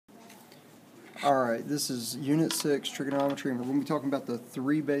Alright, this is Unit 6, Trigonometry, and we're going to be talking about the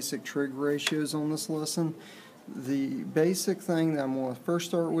three basic trig ratios on this lesson. The basic thing that I'm going to first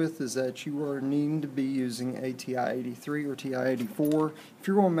start with is that you are needing to be using a TI-83 or TI-84. If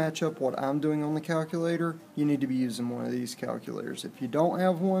you're going to match up what I'm doing on the calculator, you need to be using one of these calculators. If you don't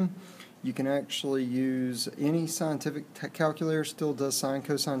have one, you can actually use any scientific calculator. Still does sine,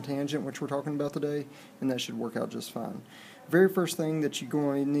 cosine, tangent, which we're talking about today, and that should work out just fine. Very first thing that you're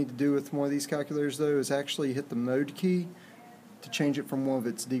going to need to do with one of these calculators, though, is actually hit the mode key to change it from one of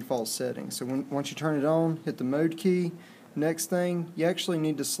its default settings. So once you turn it on, hit the mode key. Next thing, you actually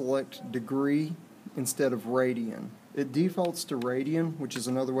need to select degree instead of radian. It defaults to radian, which is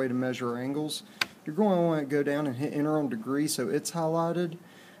another way to measure angles. You're going to want to go down and hit enter on degree so it's highlighted.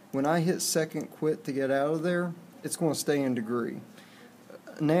 When I hit second quit to get out of there, it's going to stay in degree.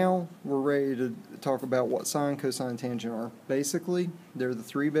 Now we're ready to talk about what sine, cosine, tangent are. Basically, they're the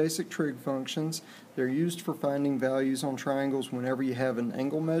three basic trig functions. They're used for finding values on triangles whenever you have an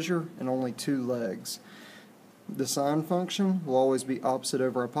angle measure and only two legs. The sine function will always be opposite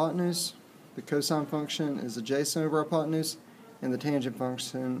over hypotenuse. The cosine function is adjacent over hypotenuse, and the tangent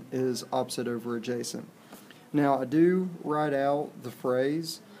function is opposite over adjacent. Now I do write out the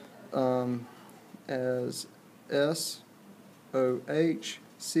phrase as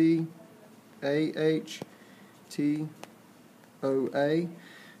SOHCAHTOA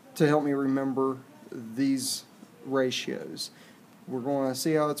to help me remember these ratios. We're going to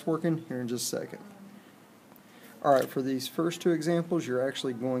see how it's working here in just a second. Alright, for these first two examples, you're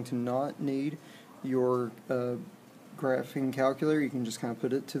actually going to not need your graphing calculator. You can just kind of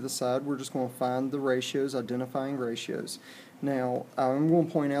put it to the side. We're just going to find the ratios, identifying ratios. Now, I'm going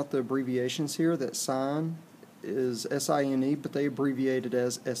to point out the abbreviations here. That sine is S-I-N-E, but they abbreviate it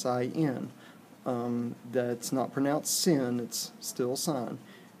as S-I-N. That's not pronounced sin, it's still sine.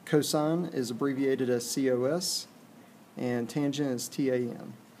 Cosine is abbreviated as C-O-S, and tangent is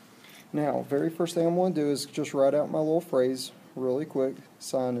T-A-N. Now, very first thing I'm going to do is just write out my little phrase really quick.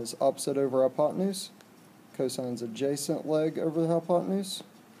 Sine is opposite over hypotenuse, cosine is adjacent leg over the hypotenuse,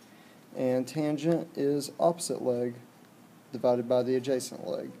 and tangent is opposite leg divided by the adjacent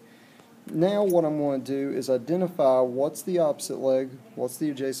leg. Now what I'm going to do is identify what's the opposite leg, what's the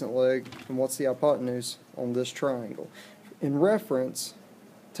adjacent leg, and what's the hypotenuse on this triangle in reference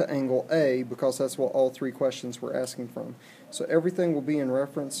to angle A, because that's what all three questions were asking from. So everything will be in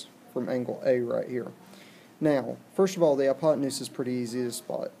reference from angle A right here. Now, first of all, the hypotenuse is pretty easy to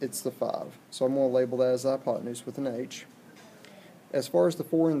spot. It's the 5. So I'm going to label that as the hypotenuse with an H. As far as the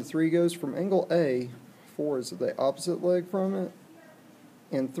 4 and the 3 goes, from angle A, 4 is the opposite leg from it,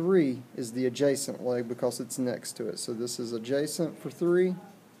 and 3 is the adjacent leg because it's next to it. So this is adjacent for 3,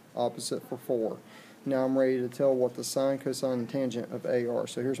 opposite for 4. Now I'm ready to tell what the sine, cosine, and tangent of A are.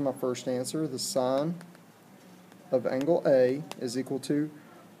 So here's my first answer. The sine of angle A is equal to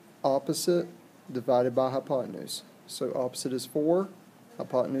opposite divided by hypotenuse. So opposite is 4,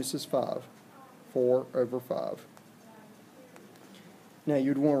 hypotenuse is 5. 4 over 5. Now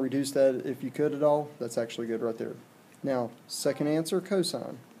you'd want to reduce that if you could at all. That's actually good right there. Now, second answer,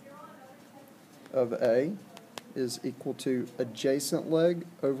 cosine of A is equal to adjacent leg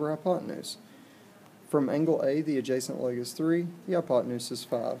over hypotenuse. From angle A, the adjacent leg is 3, the hypotenuse is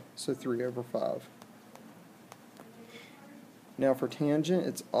 5, so 3 over 5. Now for tangent,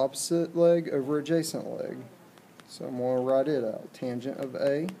 it's opposite leg over adjacent leg. So I'm going to write it out. Tangent of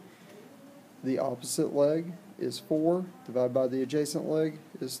A, the opposite leg is 4, divided by the adjacent leg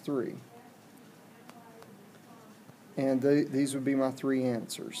is 3. And these would be my three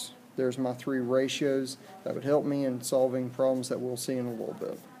answers. There's my three ratios that would help me in solving problems that we'll see in a little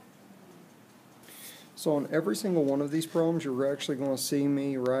bit. So on every single one of these problems, you're actually going to see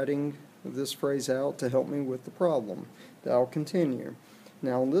me writing this phrase out to help me with the problem. I'll continue.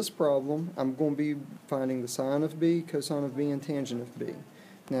 Now on this problem, I'm going to be finding the sine of B, cosine of B, and tangent of B.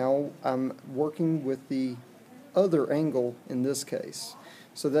 Now I'm working with the other angle in this case.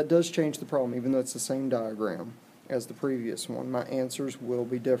 So that does change the problem, even though it's the same diagram as the previous one. My answers will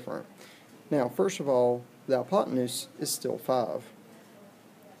be different. Now, first of all, the hypotenuse is still 5.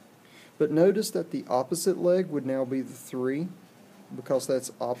 But notice that the opposite leg would now be the 3, because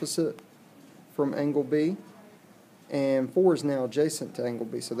that's opposite from angle B, and 4 is now adjacent to angle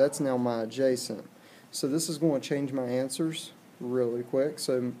B, so that's now my adjacent. So this is going to change my answers really quick.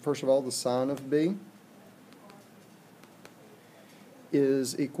 So first of all, the sine of B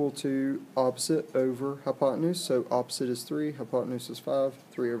is equal to opposite over hypotenuse. So opposite is 3, hypotenuse is 5,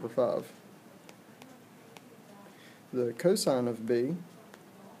 3 over 5. The cosine of B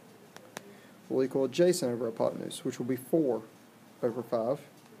will equal adjacent over hypotenuse, which will be 4 over 5.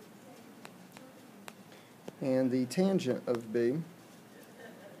 And the tangent of B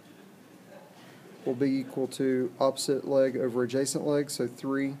will be equal to opposite leg over adjacent leg, so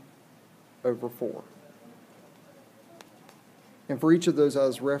 3 over 4. And for each of those, I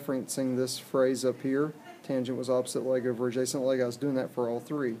was referencing this phrase up here. Tangent was opposite leg over adjacent leg. I was doing that for all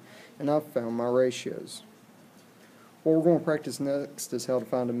three. And I've found my ratios. What we're going to practice next is how to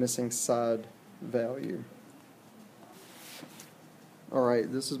find a missing side value.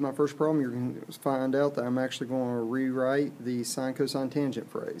 Alright, this is my first problem. You're going to find out that I'm actually going to rewrite the sine, cosine,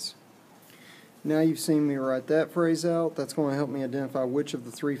 tangent phrase. Now you've seen me write that phrase out. That's going to help me identify which of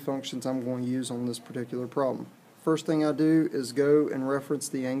the three functions I'm going to use on this particular problem. First thing I do is go and reference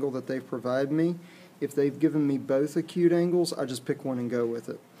the angle that they've provided me. If they've given me both acute angles, I just pick one and go with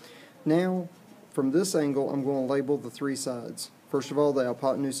it. Now, from this angle, I'm going to label the three sides. First of all, the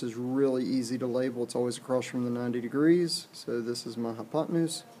hypotenuse is really easy to label. It's always across from the 90 degrees, so this is my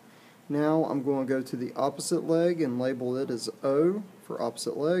hypotenuse. Now I'm going to go to the opposite leg and label it as O for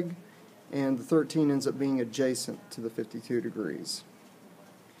opposite leg, and the 13 ends up being adjacent to the 52 degrees.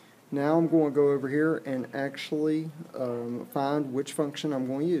 Now I'm going to go over here and actually find which function I'm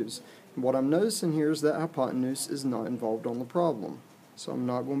going to use. And what I'm noticing here is that hypotenuse is not involved on the problem. So I'm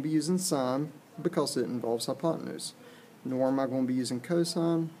not going to be using sine because it involves hypotenuse. Nor am I going to be using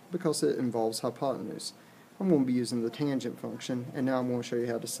cosine because it involves hypotenuse. I'm going to be using the tangent function, and now I'm going to show you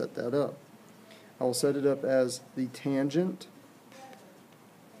how to set that up. I will set it up as the tangent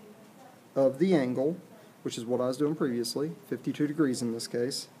of the angle, which is what I was doing previously, 52 degrees in this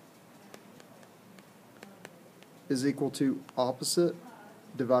case, is equal to opposite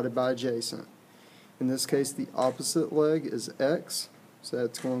divided by adjacent. In this case, the opposite leg is x, so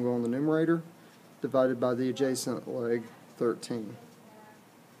that's going to go on the numerator, divided by the adjacent leg, 13.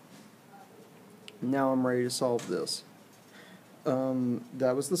 Now I'm ready to solve this.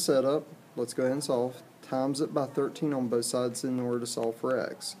 That was the setup. Let's go ahead and solve. Times it by 13 on both sides in order to solve for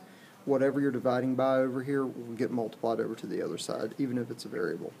x. Whatever you're dividing by over here will get multiplied over to the other side, even if it's a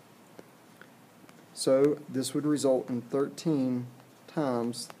variable. So this would result in 13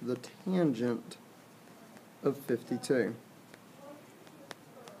 times the tangent of 52.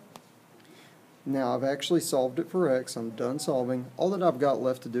 Now I've actually solved it for x. I'm done solving. All that I've got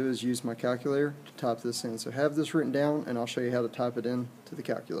left to do is use my calculator to type this in. So have this written down and I'll show you how to type it in to the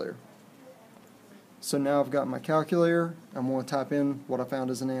calculator. So now I've got my calculator. I'm going to type in what I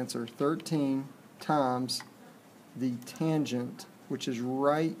found as an answer. 13 times the tangent, which is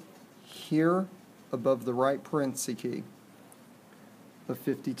right here above the right parenthesis key, of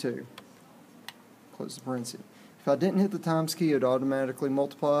 52. Close the parenthesis. If I didn't hit the times key, it would automatically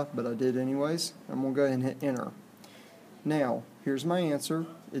multiply, but I did anyways. I'm going to go ahead and hit enter. Now, here's my answer.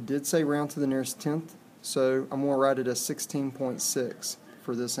 It did say round to the nearest tenth, so I'm going to write it as 16.6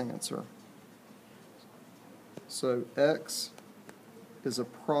 for this answer. So x is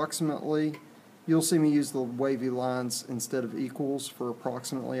approximately, you'll see me use the wavy lines instead of equals for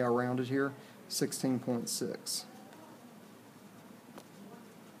approximately. I rounded here, 16.6.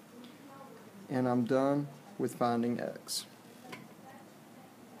 And I'm done with finding x.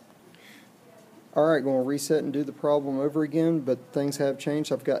 Alright, going to reset and do the problem over again, but things have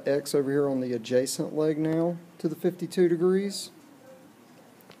changed. I've got x over here on the adjacent leg now to the 52 degrees.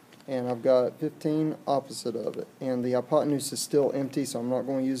 And I've got 15 opposite of it. And the hypotenuse is still empty, so I'm not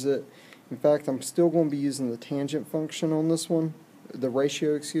going to use it. In fact, I'm still going to be using the tangent function on this one, the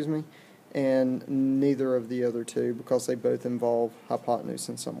ratio, excuse me, and neither of the other two because they both involve hypotenuse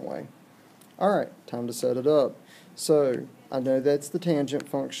in some way. Alright, time to set it up. So, I know that's the tangent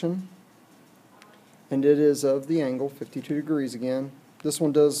function, and it is of the angle, 52 degrees again. This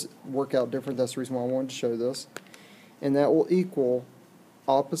one does work out different, that's the reason why I wanted to show this. And that will equal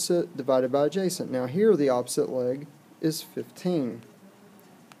opposite divided by adjacent. Now here the opposite leg is 15,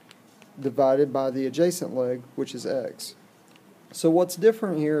 divided by the adjacent leg, which is x. So what's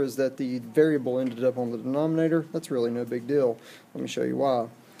different here is that the variable ended up on the denominator. That's really no big deal. Let me show you why.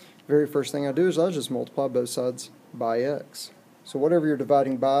 Very first thing I do is I just multiply both sides by x. So whatever you're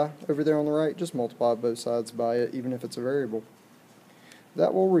dividing by over there on the right, just multiply both sides by it, even if it's a variable.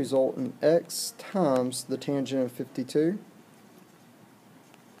 That will result in x times the tangent of 52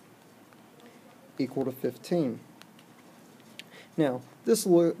 equal to 15. Now, this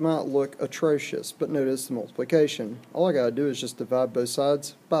might look atrocious, but notice the multiplication. All I got to do is just divide both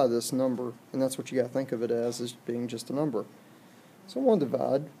sides by this number, and that's what you got to think of it as being just a number. So I'm going to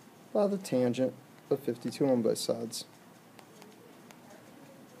divide by the tangent of 52 on both sides.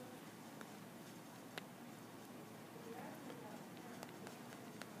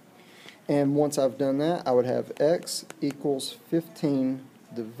 And once I've done that, I would have x equals 15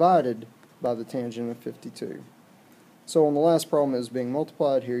 divided by the tangent of 52. So on the last problem, it was being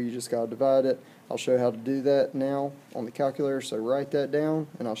multiplied. Here you just got to divide it. I'll show you how to do that now on the calculator, so write that down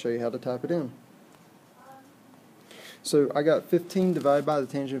and I'll show you how to type it in. So I got 15 divided by the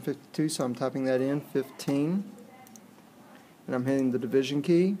tangent of 52, so I'm typing that in, 15, and I'm hitting the division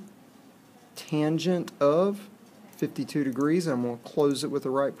key. Tangent of 52 degrees, I'm going to close it with the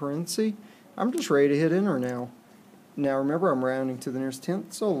right parenthesis. I'm just ready to hit enter now. Now remember, I'm rounding to the nearest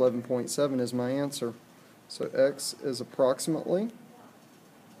tenth, so 11.7 is my answer. So x is approximately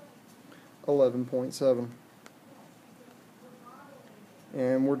 11.7.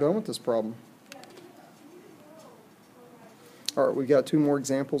 And we're done with this problem. Alright, we got 2 more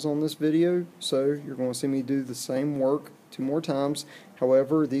examples on this video, so you're going to see me do the same work 2 more times.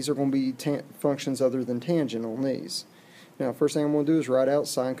 However, these are going to be functions other than tangent on these. Now, first thing I'm going to do is write out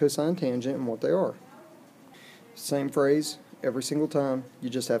sine, cosine, tangent, and what they are. Same phrase every single time, you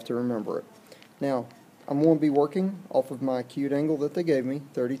just have to remember it. Now, I'm going to be working off of my acute angle that they gave me,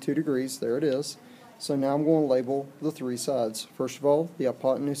 32 degrees, there it is. So now I'm going to label the 3 sides. First of all, the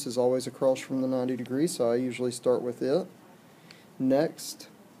hypotenuse is always across from the 90 degrees, so I usually start with it. Next,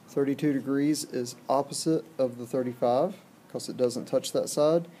 32 degrees is opposite of the 35 because it doesn't touch that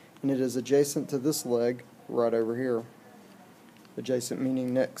side, and it is adjacent to this leg right over here. Adjacent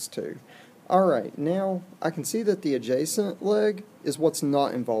meaning next to. Alright, now I can see that the adjacent leg is what's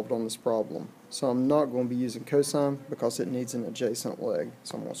not involved on this problem. So I'm not going to be using cosine because it needs an adjacent leg.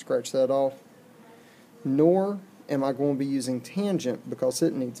 So I'm going to scratch that off. Nor am I going to be using tangent because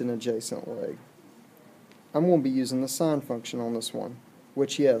it needs an adjacent leg. I'm going to be using the sine function on this one,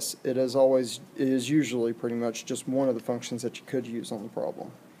 which yes, it is usually pretty much just one of the functions that you could use on the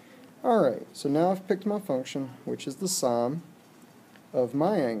problem. Alright, so now I've picked my function, which is the sine of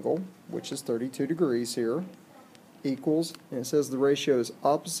my angle, which is 32 degrees here, equals, and it says the ratio is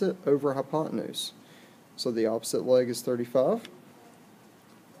opposite over hypotenuse. So the opposite leg is 35,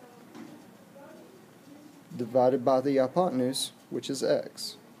 divided by the hypotenuse, which is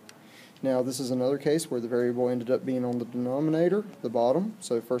x. Now this is another case where the variable ended up being on the denominator, the bottom,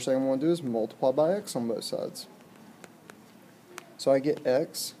 so first thing I'm going to do is multiply by x on both sides. So I get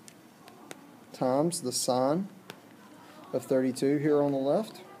x times the sine of 32 here on the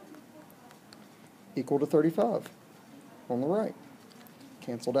left equal to 35 on the right.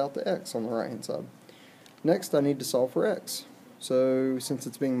 Canceled out the x on the right hand side. Next I need to solve for x. So since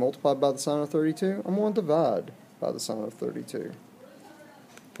it's being multiplied by the sine of 32, I'm going to divide by the sine of 32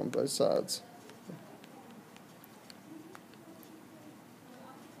 on both sides.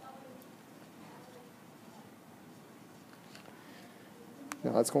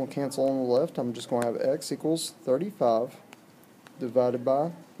 Now that's going to cancel on the left. I'm just going to have x equals 35 divided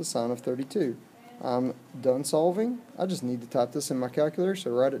by the sine of 32. I'm done solving. I just need to type this in my calculator, so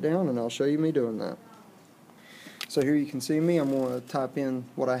write it down and I'll show you me doing that. So here you can see me. I'm going to type in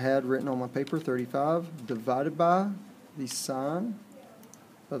what I had written on my paper, 35 divided by the sine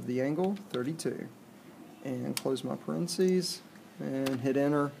of the angle 32, and close my parentheses and hit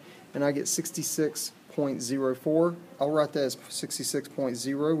enter, and I get 66.04. I'll write that as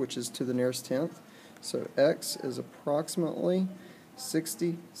 66.0, which is to the nearest tenth. So x is approximately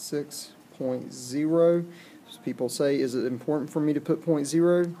 66.0. People say, is it important for me to put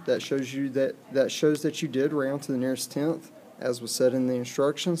 0.0? That shows you that you did round to the nearest tenth, as was said in the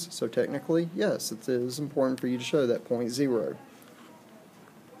instructions. So technically, yes, it is important for you to show that 0.0.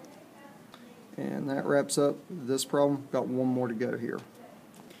 And that wraps up this problem. Got one more to go here.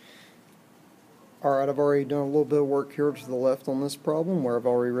 Alright, I've already done a little bit of work here to the left on this problem where I've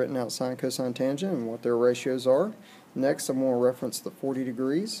already written out sine, cosine, tangent and what their ratios are. Next, I'm going to reference the 40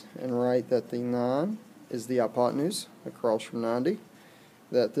 degrees and write that the 9 is the hypotenuse across from 90,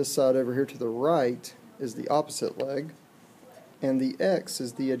 that this side over here to the right is the opposite leg, and the x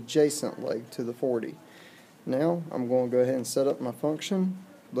is the adjacent leg to the 40. Now, I'm going to go ahead and set up my function.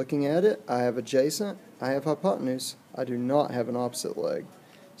 Looking at it, I have adjacent, I have hypotenuse, I do not have an opposite leg.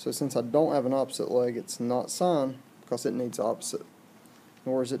 So since I don't have an opposite leg, it's not sine because it needs opposite,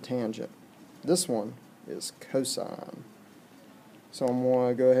 nor is it tangent. This one is cosine. So I'm going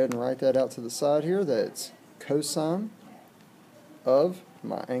to go ahead and write that out to the side here, that it's cosine of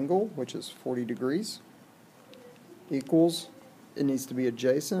my angle, which is 40 degrees, equals, it needs to be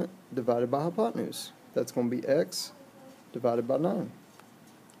adjacent divided by hypotenuse. That's going to be x divided by 9.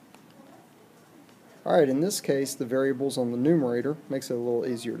 Alright, in this case, the variables on the numerator makes it a little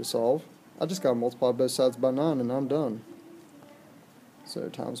easier to solve. I just got to multiply both sides by 9 and I'm done. So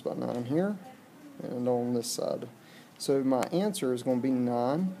times by 9 here, and on this side. So my answer is going to be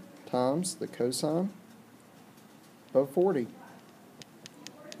 9 times the cosine of 40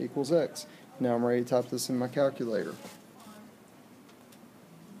 equals x. Now I'm ready to type this in my calculator.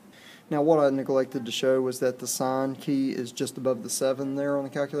 Now what I neglected to show was that the sine key is just above the 7 there on the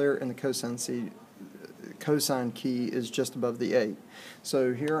calculator, and the cosine key is just above the 8.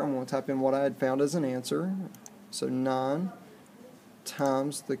 So here I'm going to type in what I had found as an answer. So 9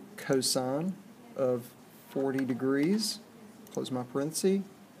 times the cosine of 40 degrees, close my parenthesis,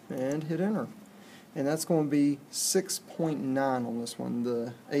 and hit enter. And that's going to be 6.9 on this one.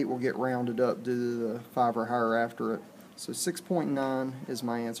 The 8 will get rounded up due to the 5 or higher after it. So 6.9 is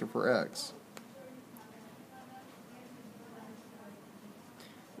my answer for x.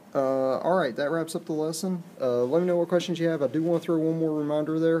 Alright, that wraps up the lesson. Let me know what questions you have. I do want to throw one more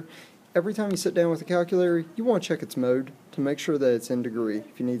reminder there. Every time you sit down with a calculator, you want to check its mode to make sure that it's in degree.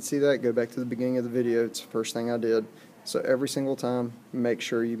 If you need to see that, go back to the beginning of the video. It's the first thing I did. So every single time, make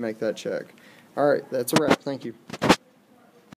sure you make that check. Alright, that's a wrap. Thank you.